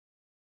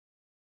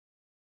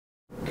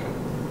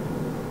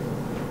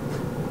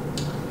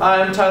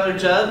Hi, I'm Tyler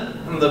Judd.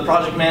 I'm the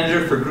project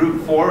manager for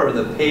Group 4, or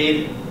the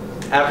paid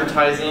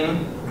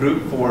advertising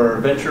group for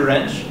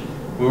VentrueWrench.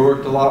 We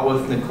worked a lot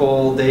with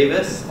Nicole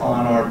Davis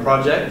on our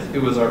project,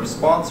 who was our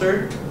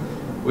sponsor.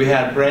 We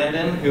had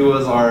Brandon, who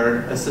was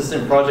our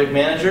assistant project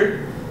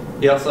manager.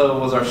 He also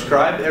was our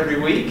scribe every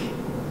week.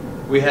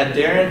 We had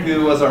Darren,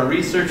 who was our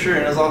researcher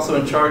and is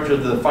also in charge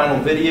of the final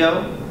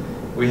video.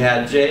 We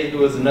had Jay, who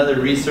was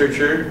another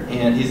researcher,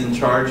 and he's in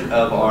charge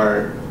of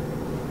our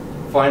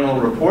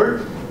final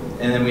report.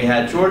 And then we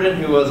had Jordan,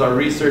 who was our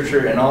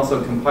researcher and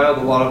also compiled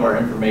a lot of our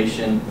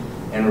information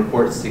and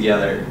reports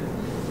together.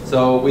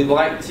 So we'd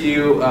like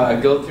to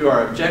go through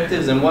our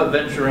objectives and what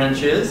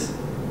VentrueWrench is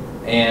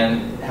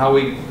and how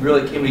we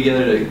really came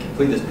together to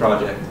complete this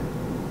project.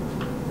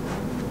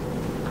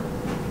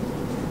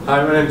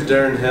 Hi, my name is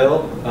Darren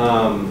Hill.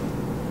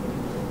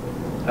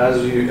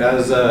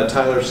 As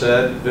Tyler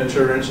said,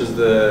 VentrueWrench is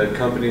the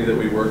company that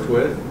we worked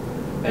with,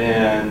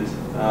 and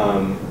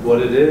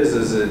what it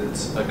is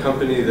it's a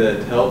company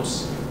that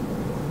helps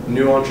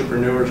new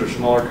entrepreneurs or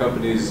smaller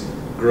companies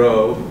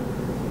grow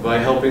by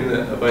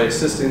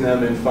assisting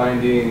them in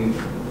finding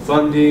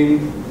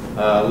funding,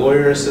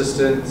 lawyer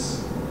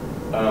assistance,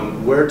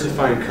 where to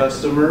find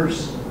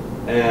customers,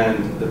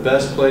 and the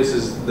best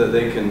places that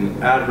they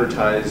can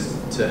advertise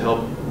to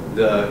help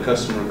the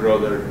customer grow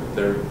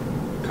their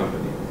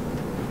company.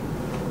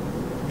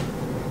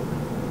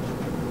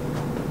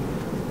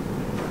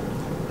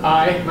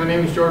 Hi, my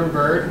name is Jordan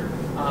Bird.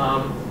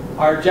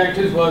 Our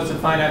objectives was to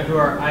find out who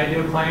our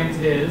ideal client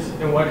is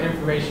and what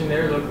information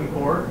they're looking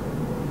for,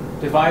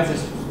 devise a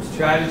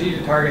strategy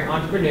to target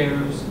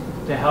entrepreneurs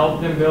to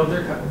help them build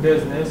their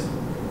business,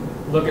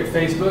 look at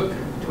Facebook,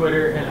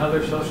 Twitter, and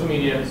other social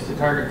medias to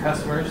target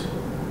customers,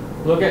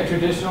 look at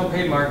traditional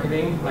paid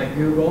marketing like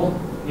Google,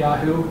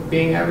 Yahoo,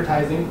 Bing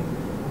advertising,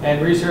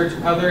 and research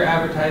other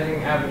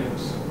advertising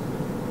avenues.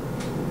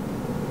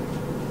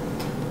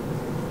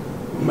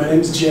 My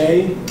name's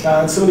Jay.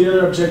 Some of the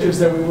other objectives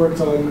that we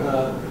worked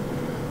on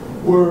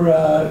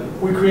were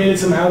we created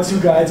some how-to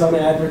guides on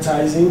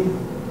advertising.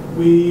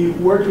 We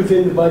worked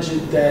within the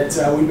budget that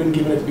we've been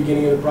given at the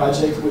beginning of the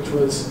project, which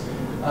was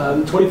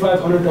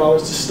 $2,500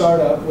 to start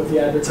up with the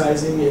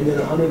advertising, and then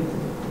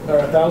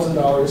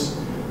 $1,000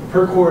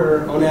 per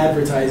quarter on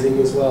advertising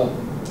as well.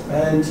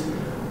 And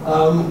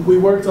we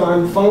worked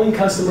on funneling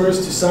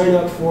customers to sign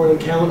up for an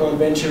account on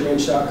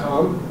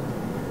VentrueWrench.com.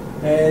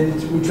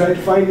 And we tried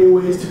to find new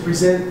ways to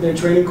present their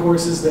training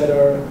courses that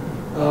are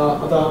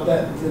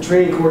the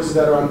training courses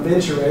that are on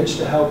VentrueWrench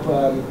to help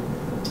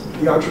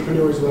the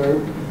entrepreneurs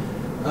learn.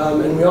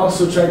 And we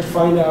also tried to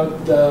find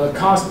out the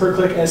cost per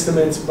click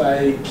estimates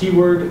by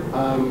keyword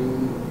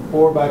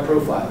or by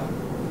profile.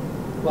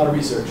 A lot of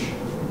research.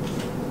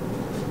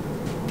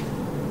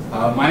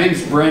 My name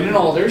is Brandon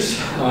Alders,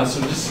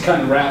 so just to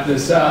kind of wrap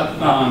this up,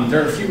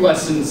 there are a few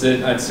lessons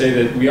that I'd say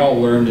that we all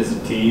learned as a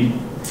team.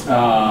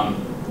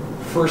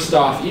 First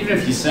off, even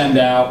if you send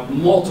out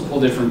multiple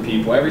different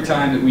people, every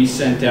time that we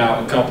sent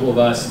out a couple of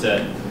us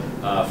to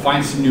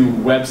find some new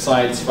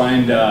websites,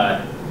 find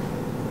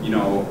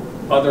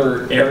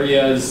other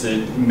areas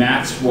that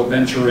matched what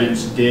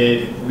VentrueWrench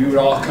did, we would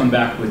all come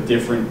back with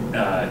different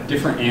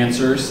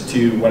answers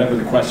to whatever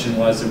the question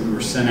was that we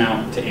were sent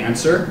out to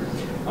answer.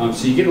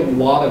 So you get a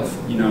lot of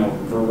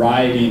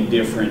variety and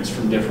difference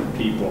from different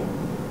people.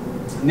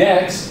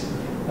 Next,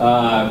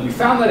 we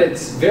found that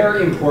it's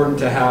very important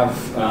to have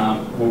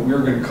what we're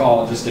going to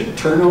call just a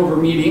turnover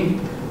meeting.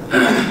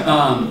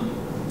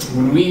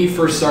 When we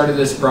first started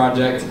this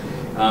project,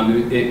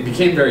 it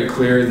became very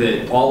clear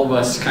that all of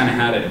us kind of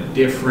had a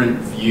different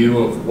view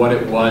of what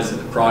it was that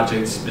the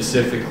project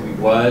specifically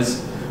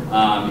was.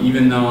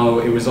 Even though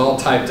it was all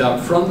typed up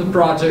from the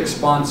project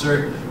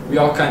sponsor, we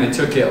all kind of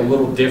took it a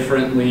little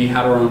differently,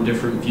 had our own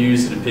different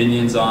views and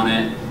opinions on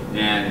it,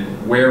 and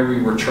where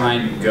we were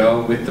trying to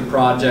go with the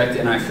project.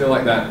 And I feel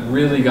like that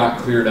really got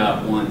cleared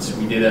up once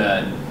we did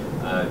a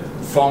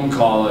phone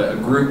call, a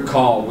group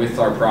call with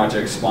our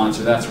project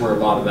sponsor. That's where a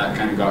lot of that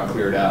kind of got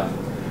cleared up.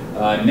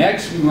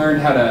 Next, we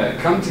learned how to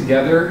come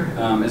together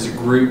as a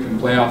group and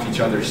play off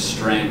each other's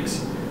strengths.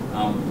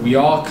 We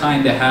all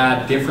kind of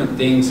had different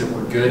things that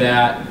we're good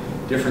at,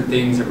 different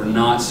things that we're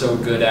not so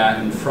good at,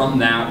 and from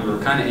that we were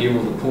kind of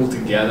able to pull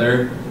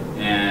together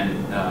and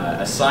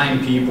assign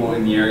people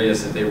in the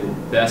areas that they were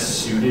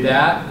best suited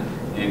at,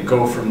 and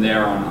go from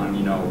there on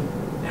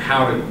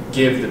how to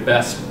give the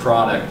best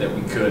product that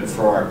we could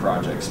for our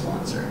project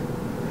sponsor.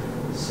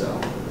 So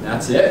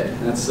that's it.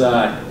 That's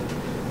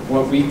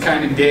what we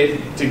kind of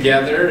did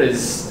together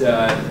as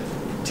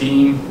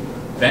Team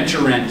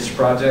VentrueWrench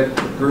Project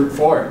Group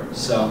 4.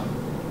 So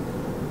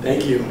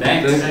thank you.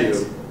 Thanks. Thank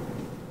you.